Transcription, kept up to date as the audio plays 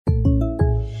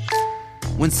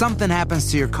When something happens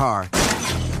to your car,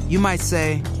 you might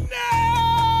say,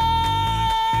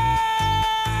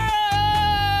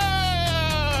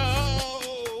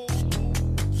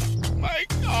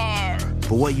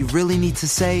 but what you really need to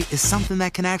say is something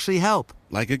that can actually help.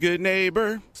 Like a good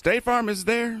neighbor, State Farm is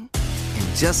there.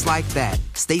 And just like that,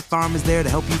 State Farm is there to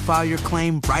help you file your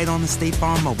claim right on the State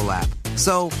Farm mobile app.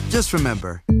 So just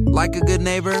remember, like a good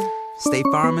neighbor, State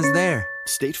Farm is there.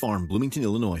 State Farm, Bloomington,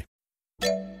 Illinois.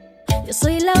 Yo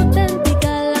soy la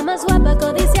auténtica, la más guapa,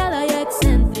 codiciada y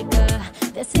excéntrica,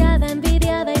 deseada,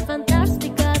 envidiada y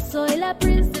fantástica. Soy la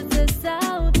princesa de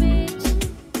South Beach.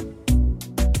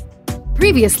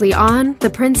 Previously on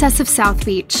The Princess of South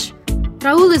Beach.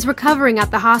 Raul is recovering at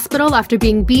the hospital after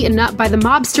being beaten up by the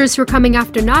mobsters who are coming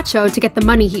after Nacho to get the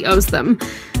money he owes them.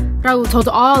 Raul told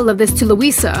all of this to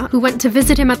Luisa, who went to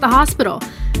visit him at the hospital.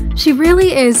 She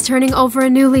really is turning over a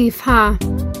new leaf, huh?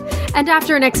 And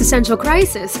after an existential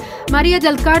crisis, Maria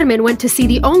del Carmen went to see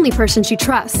the only person she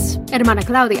trusts, Hermana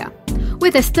Claudia.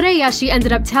 With Estrella, she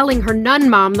ended up telling her nun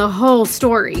mom the whole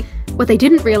story. What they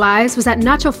didn't realize was that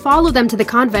Nacho followed them to the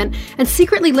convent and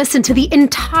secretly listened to the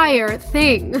entire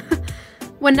thing.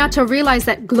 When Nacho realized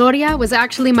that Gloria was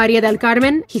actually Maria del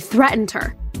Carmen, he threatened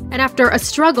her. And after a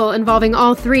struggle involving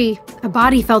all three, a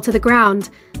body fell to the ground.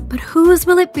 But whose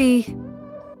will it be?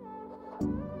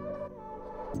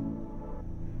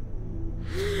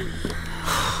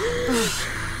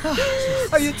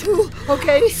 Are you two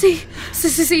okay? See,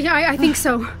 I think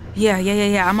so. Yeah,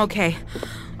 I'm okay.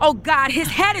 Oh, God, his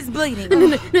head is bleeding.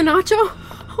 Nacho?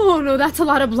 Oh, no, that's a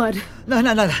lot of blood. No.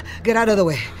 Get out of the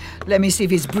way. Let me see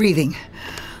if he's breathing.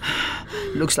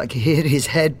 Looks like he hit his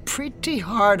head pretty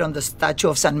hard on the statue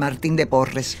of San Martín de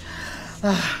Porres.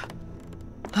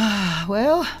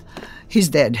 Well, he's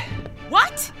dead.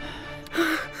 What?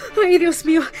 Ay, Dios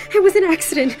mío. It was an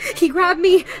accident. He grabbed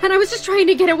me, and I was just trying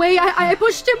to get away. I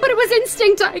pushed him, but it was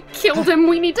instinct. I killed him.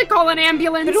 We need to call an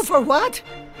ambulance. But for what?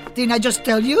 Didn't I just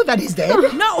tell you that he's dead?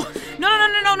 No.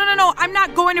 I'm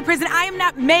not going to prison. I am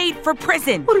not made for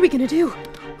prison. What are we gonna do?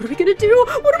 What are we gonna do?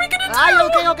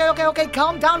 Okay.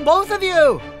 Calm down, both of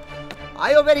you.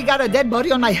 I already got a dead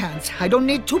body on my hands. I don't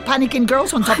need two panicking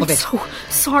girls on top of it. I'm so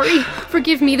sorry.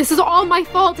 Forgive me. This is all my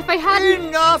fault. If I hadn't...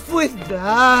 Enough with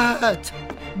that.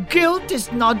 Guilt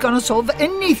is not gonna solve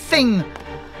anything.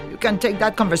 You can take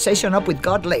that conversation up with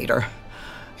God later.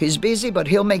 He's busy, but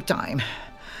he'll make time.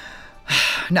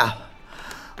 Now,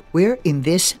 we're in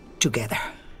this together.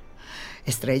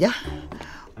 Estrella,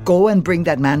 go and bring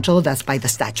that mantle that's by the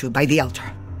statue, by the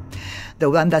altar. The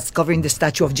one that's covering the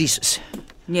statue of Jesus.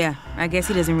 Yeah, I guess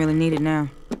he doesn't really need it now.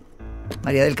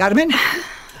 Maria del Carmen,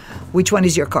 which one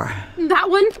is your car? That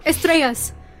one?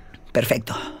 Estrella's.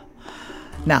 Perfecto.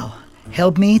 Now,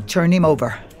 help me turn him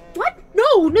over. What?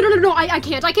 No, I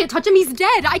can't touch him. He's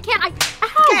dead. Ow.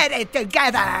 Get it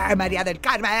together, Maria del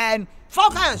Carmen.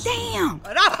 Focus! Damn!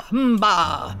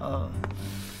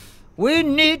 We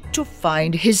need to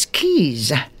find his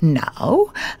keys.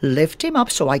 Now, lift him up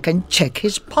so I can check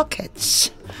his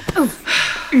pockets.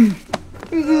 Okay,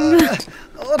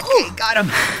 got him.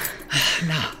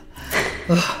 Now,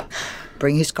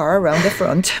 bring his car around the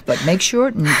front, but make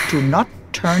sure to not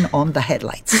turn on the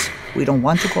headlights. We don't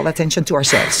want to call attention to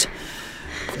ourselves.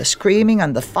 The screaming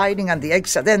and the fighting and the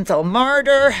accidental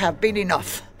murder have been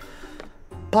enough.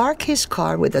 Park his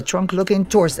car with the trunk looking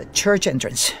towards the church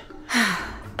entrance.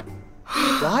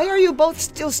 Why are you both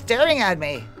still staring at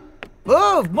me?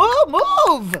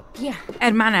 Move! Yeah.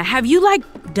 Hermana, have you,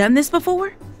 done this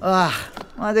before?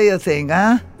 What do you think,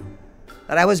 huh?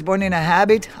 That I was born in a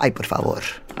habit? Ay, por favor.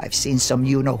 I've seen some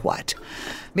you-know-what.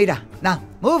 Mira, now,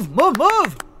 move!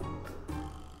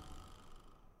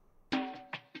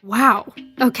 Wow.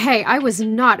 Okay, I was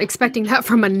not expecting that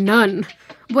from a nun.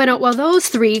 Bueno, while those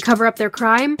three cover up their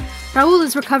crime, Raul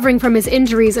is recovering from his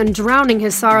injuries and drowning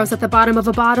his sorrows at the bottom of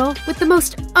a bottle with the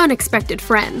most unexpected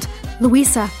friend,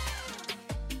 Luisa.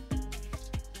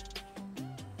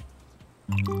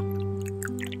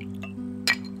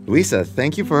 Luisa,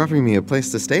 thank you for offering me a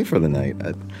place to stay for the night.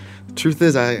 Truth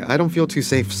is, I don't feel too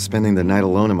safe spending the night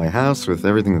alone in my house with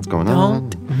everything that's going on.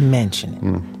 Don't mention it.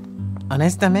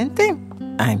 Honestamente,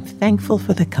 I'm thankful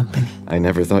for the company. I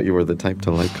never thought you were the type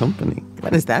to like company.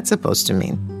 What is that supposed to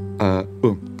mean?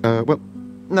 Well,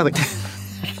 nothing.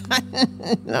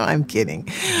 No, I'm kidding.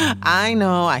 I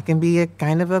know I can be a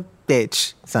kind of a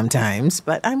bitch sometimes,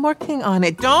 but I'm working on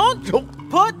it. Don't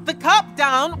put the cup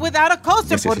down without a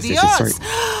coaster, por Dios. Sorry.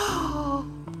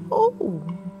 Oh.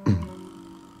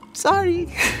 Sorry.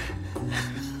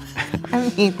 I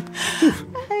mean,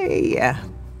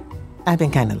 I've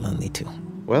been kind of lonely too.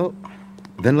 Well,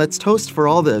 then let's toast for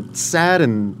all the sad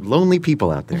and lonely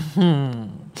people out there.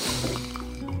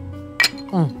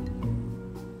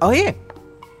 Oh, yeah.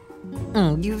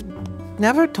 You've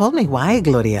never told me why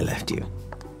Gloria left you.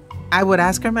 I would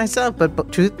ask her myself,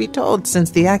 but truth be told,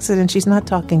 since the accident, she's not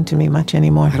talking to me much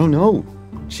anymore. I don't know.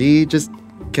 She just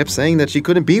kept saying that she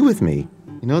couldn't be with me.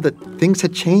 You know, that things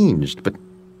had changed. But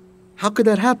how could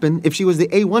that happen if she was the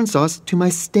A1 sauce to my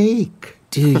steak?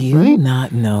 Do you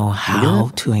not know how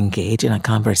to engage in a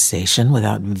conversation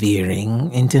without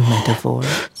veering into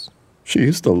metaphors? She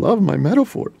used to love my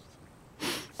metaphors.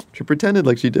 She pretended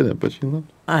like she didn't, but she loved.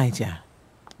 Yeah.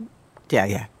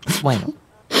 Bueno.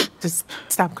 Just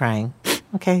stop crying,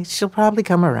 okay? She'll probably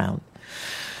come around.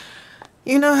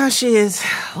 You know how she is.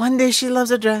 One day she loves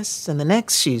a dress, and the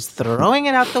next she's throwing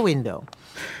it out the window.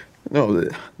 No,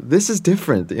 this is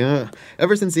different. You know,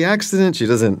 ever since the accident, she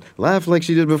doesn't laugh like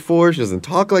she did before. She doesn't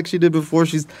talk like she did before.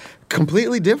 She's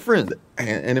completely different.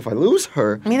 And if I lose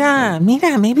her... Mira,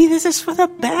 maybe this is for the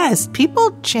best.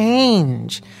 People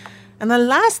change. And the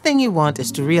last thing you want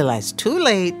is to realize too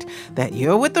late that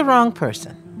you're with the wrong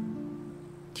person.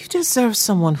 You deserve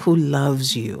someone who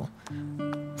loves you.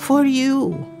 For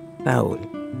you, Raul.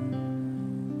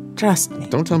 Trust me.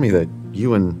 Don't tell me that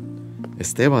you and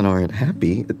Esteban aren't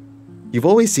happy. You've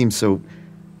always seemed so...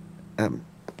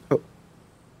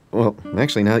 Well,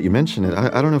 actually, now that you mention it,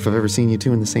 I don't know if I've ever seen you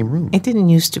two in the same room. It didn't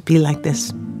used to be like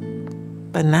this.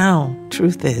 But now,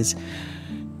 truth is,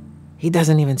 he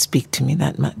doesn't even speak to me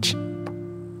that much.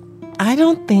 I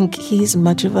don't think he's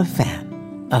much of a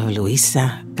fan of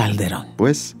Luisa Calderón.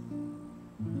 Pues,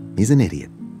 he's an idiot.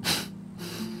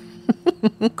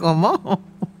 ¿Cómo?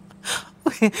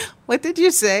 What did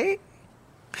you say?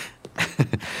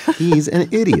 He's an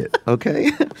idiot,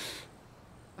 okay?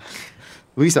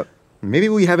 Luisa, maybe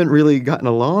we haven't really gotten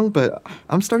along, but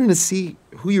I'm starting to see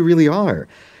who you really are.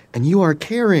 And you are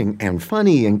caring and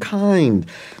funny and kind.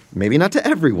 Maybe not to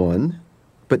everyone,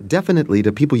 but definitely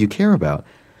to people you care about.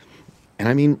 And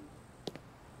I mean,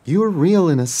 you're real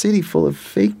in a city full of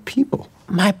fake people.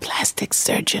 My plastic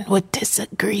surgeon would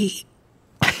disagree.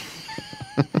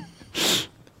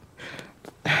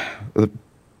 The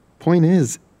point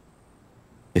is,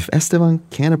 if Esteban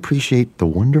can't appreciate the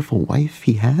wonderful wife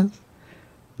he has,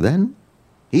 then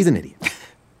he's an idiot.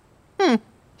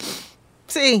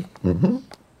 See? Mm-hmm.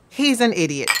 He's an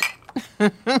idiot.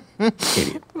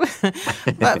 Idiot.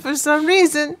 But for some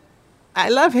reason, I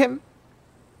love him.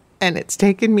 And it's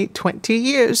taken me 20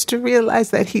 years to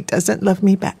realize that he doesn't love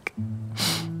me back.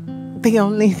 The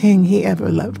only thing he ever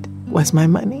loved was my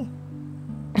money.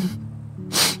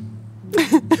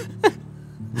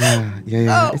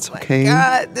 Yeah, it's okay. Oh,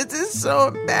 my God, this is so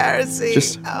embarrassing.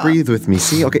 Just breathe with me,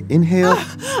 see? Okay, inhale,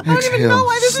 exhale. I don't even know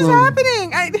why this is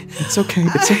happening. It's okay.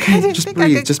 I didn't just think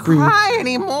breathe. I could Just breathe. cry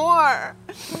anymore.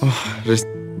 Oh, just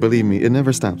believe me, it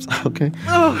never stops. Okay.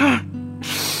 Oh.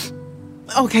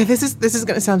 Okay, this is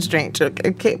gonna sound strange.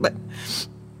 Okay, but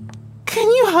can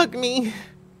you hug me?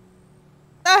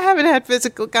 I haven't had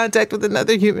physical contact with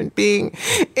another human being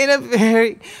in a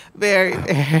very, very,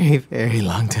 very, very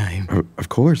long time. Of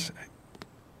course.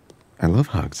 I love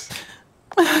hugs.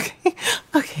 Okay.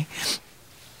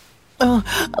 Oh.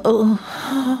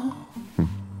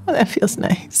 Well, that feels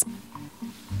nice.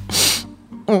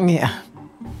 Yeah.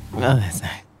 Oh, that's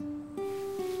nice.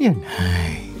 You're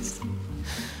nice.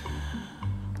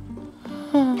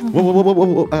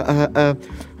 Whoa.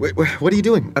 Wait, what are you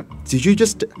doing? Did you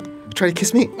just try to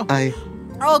kiss me?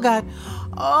 Oh, God.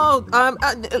 Oh,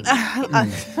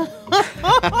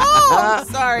 oh,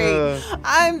 sorry.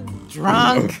 I'm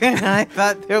drunk, and I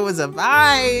thought there was a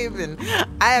vibe, and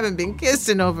I haven't been kissed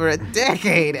in over a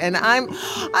decade, and I'm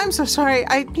so sorry.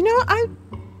 I'm going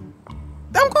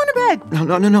to bed.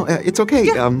 No. It's okay.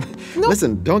 Yeah, no.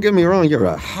 Listen, don't get me wrong. You're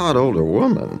a hot older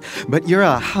woman. But you're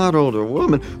a hot older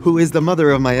woman who is the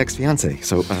mother of my ex-fiancé.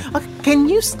 So, can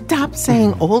you stop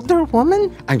saying older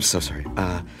woman? I'm so sorry.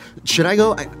 Should I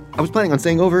go? I was planning on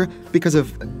staying over because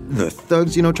of the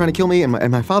thugs, trying to kill me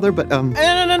and my father, but, No.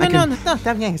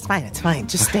 It's fine.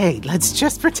 Just stay. Let's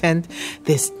just pretend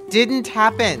this didn't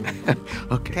happen.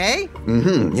 Okay?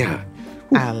 Mm-hmm, yeah.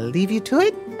 I'll leave you to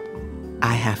it.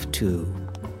 I have to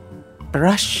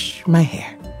brush my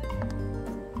hair.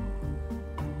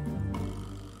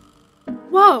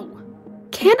 Whoa.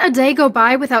 Can't a day go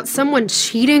by without someone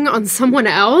cheating on someone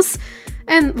else?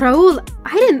 And Raul,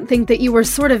 I didn't think that you were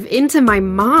sort of into my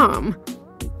mom.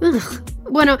 Ugh.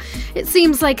 Bueno, it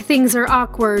seems like things are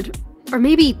awkward. Or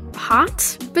maybe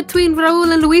hot between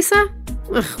Raul and Luisa?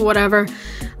 Ugh, whatever.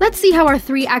 Let's see how our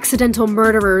 3 accidental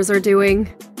murderers are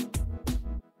doing.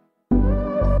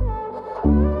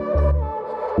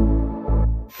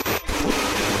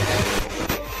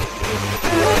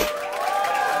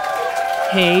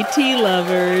 Hey, tea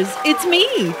lovers. It's me,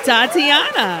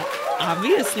 Tatiana.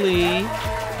 Obviously.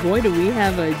 Boy, do we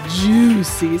have a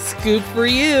juicy scoop for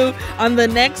you on the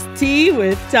next Tea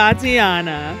with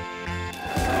Tatiana.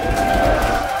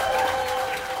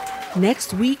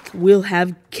 Next week, we'll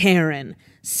have Karen,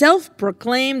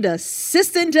 self-proclaimed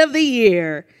Assistant of the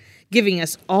Year, giving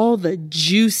us all the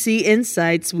juicy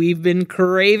insights we've been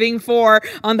craving for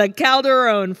on the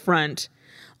Calderon front.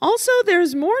 Also,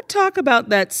 there's more talk about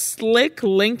that slick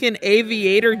Lincoln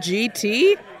Aviator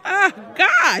GT. Ah,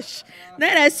 gosh,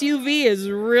 that SUV is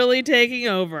really taking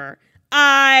over.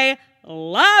 I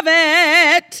love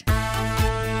it!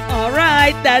 All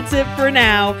right, that's it for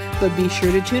now. But be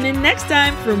sure to tune in next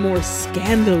time for more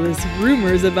scandalous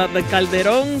rumors about the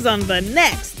Calderons on the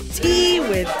next Tea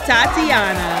with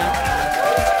Tatiana.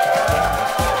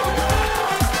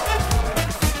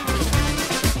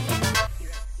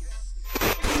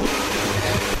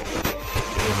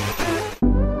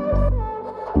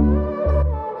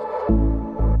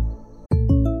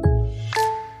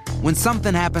 When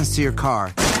something happens to your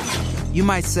car, you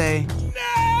might say,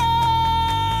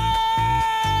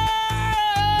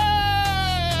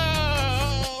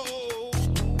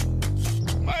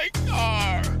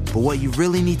 but what you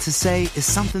really need to say is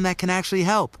something that can actually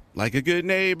help. Like a good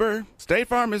neighbor, State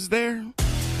Farm is there.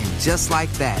 And just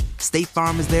like that, State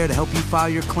Farm is there to help you file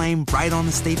your claim right on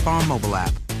the State Farm mobile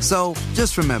app. So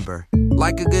just remember,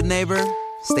 like a good neighbor,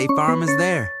 State Farm is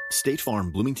there. State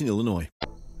Farm, Bloomington, Illinois.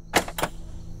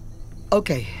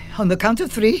 Okay, on the count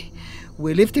of 3,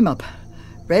 we lift him up.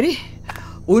 Ready?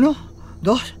 1,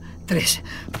 2, 3.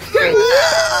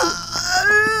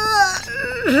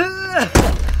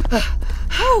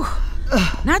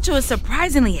 Nacho is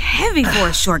surprisingly heavy for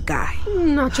a short guy.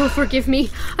 Nacho, forgive me.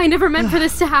 I never meant for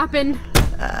this to happen.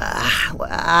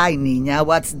 Ay, niña,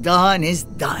 what's done is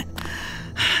done.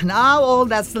 Now all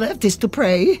that's left is to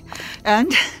pray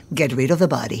and get rid of the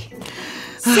body.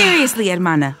 Seriously,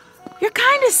 hermana, you're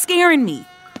kind of scaring me.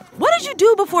 What did you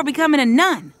do before becoming a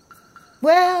nun?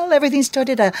 Well, everything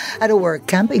started at a work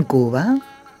camp in Cuba.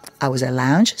 I was a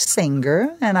lounge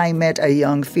singer, and I met a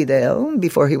young Fidel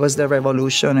before he was the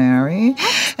revolutionary.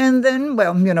 And then,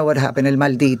 well, you know what happened, el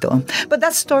maldito. But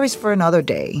that story's for another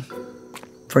day.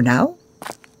 For now,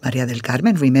 Maria del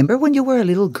Carmen, remember when you were a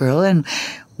little girl and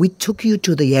we took you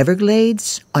to the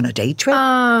Everglades on a day trip?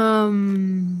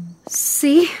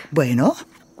 Sí. Bueno,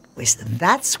 pues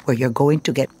that's where you're going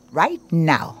to get right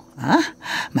now, huh?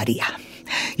 Maria.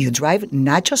 You drive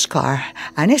Nacho's car,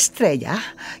 and Estrella,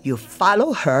 you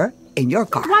follow her in your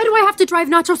car. Why do I have to drive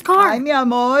Nacho's car? Ay, mi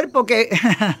amor, porque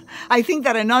I think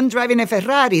that a nun driving a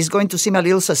Ferrari is going to seem a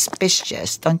little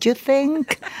suspicious, don't you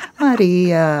think?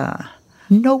 Maria,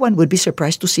 no one would be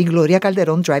surprised to see Gloria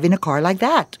Calderon driving a car like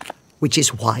that, which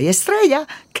is why Estrella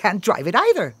can't drive it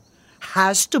either.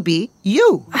 Has to be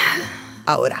you.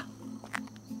 Ahora,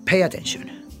 pay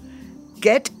attention.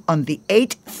 Get on the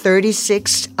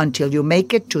 836 until you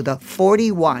make it to the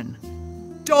 41.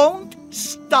 Don't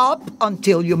stop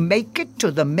until you make it to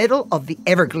the middle of the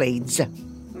Everglades.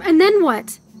 And then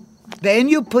what? Then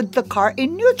you put the car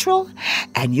in neutral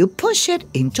and you push it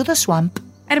into the swamp.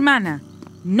 Hermana,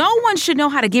 no one should know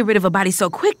how to get rid of a body so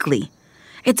quickly.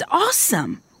 It's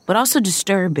awesome, but also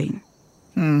disturbing.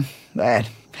 Well,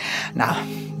 now,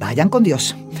 vayan con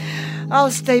Dios.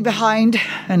 I'll stay behind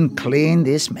and clean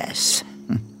this mess.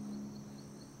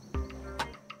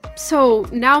 So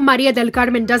now Maria del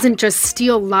Carmen doesn't just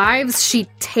steal lives, she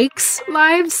takes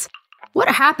lives? What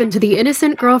happened to the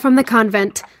innocent girl from the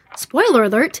convent? Spoiler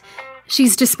alert,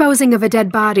 she's disposing of a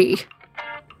dead body.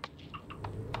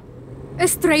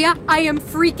 Estrella, I am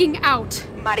freaking out.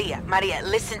 Maria,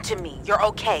 listen to me. You're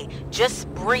okay.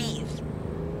 Just breathe.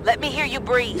 Let me hear you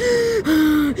breathe.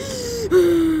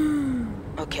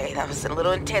 Okay, that was a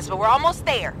little intense, but we're almost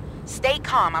there. Stay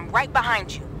calm. I'm right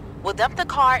behind you. We'll dump the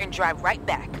car and drive right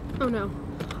back. Oh, no.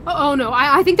 Oh, no.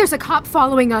 I think there's a cop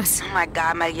following us. Oh, my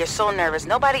God, Maria, you're so nervous.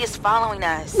 Nobody is following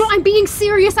us. No, I'm being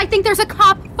serious. I think there's a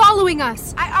cop following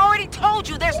us. I already told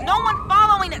you there's no one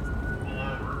following us.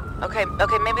 Okay,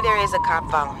 maybe there is a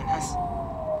cop following us.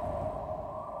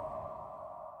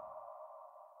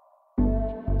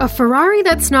 A Ferrari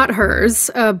that's not hers,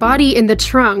 a body in the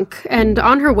trunk, and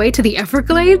on her way to the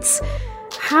Everglades?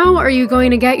 How are you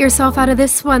going to get yourself out of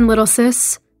this one, little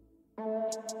sis?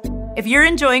 If you're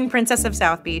enjoying Princess of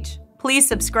South Beach, please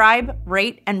subscribe,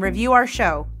 rate, and review our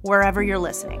show wherever you're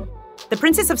listening. The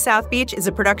Princess of South Beach is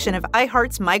a production of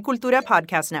iHeart's My Cultura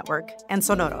podcast network and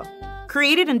Sonoro.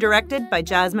 Created and directed by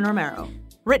Jasmine Romero.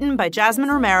 Written by Jasmine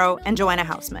Romero and Joanna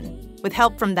Hausman, with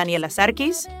help from Daniela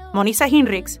Sarkis, Monisa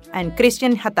Hinrichs, and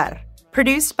Christian Hatar.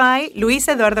 Produced by Luis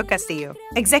Eduardo Castillo.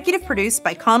 Executive produced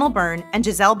by Connell Byrne and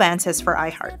Giselle Bances for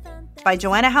iHeart. By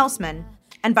Joanna Hausman.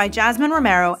 And by Jasmine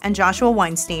Romero and Joshua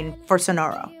Weinstein for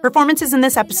Sonoro. Performances in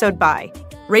this episode by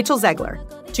Rachel Zegler,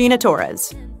 Gina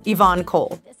Torres, Yvonne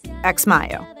Cole, Ex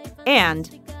Mayo,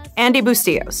 and Andy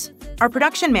Bustillos. Our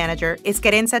production manager is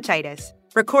Querenza Chaires.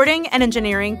 Recording and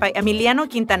engineering by Emiliano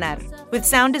Quintanar, with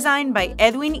sound design by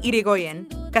Edwin Irigoyen,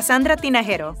 Cassandra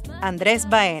Tinajero, Andrés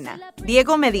Baena,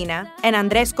 Diego Medina, and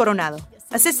Andrés Coronado.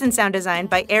 Assistant sound design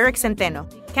by Eric Centeno.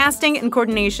 Casting and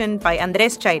coordination by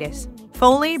Andrés Chaires.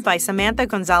 Foley by Samantha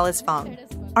Gonzalez Fong.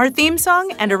 Our theme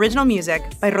song and original music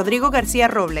by Rodrigo Garcia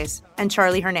Robles and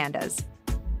Charlie Hernandez.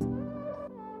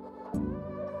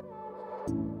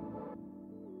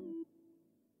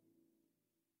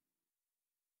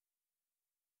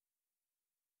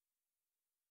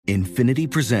 Infiniti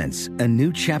presents a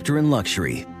new chapter in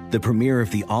luxury, the premiere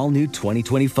of the all-new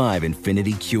 2025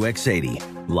 Infiniti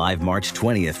QX80, live March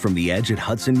 20th from the Edge at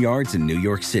Hudson Yards in New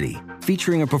York City,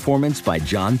 featuring a performance by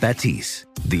John Batiste.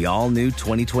 The all-new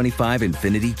 2025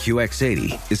 Infiniti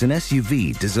QX80 is an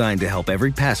SUV designed to help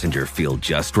every passenger feel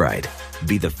just right.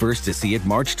 Be the first to see it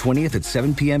March 20th at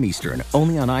 7 p.m. Eastern,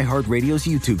 only on iHeartRadio's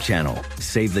YouTube channel.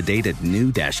 Save the date at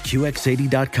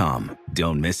new-QX80.com.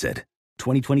 Don't miss it.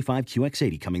 2025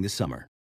 QX80 coming this summer.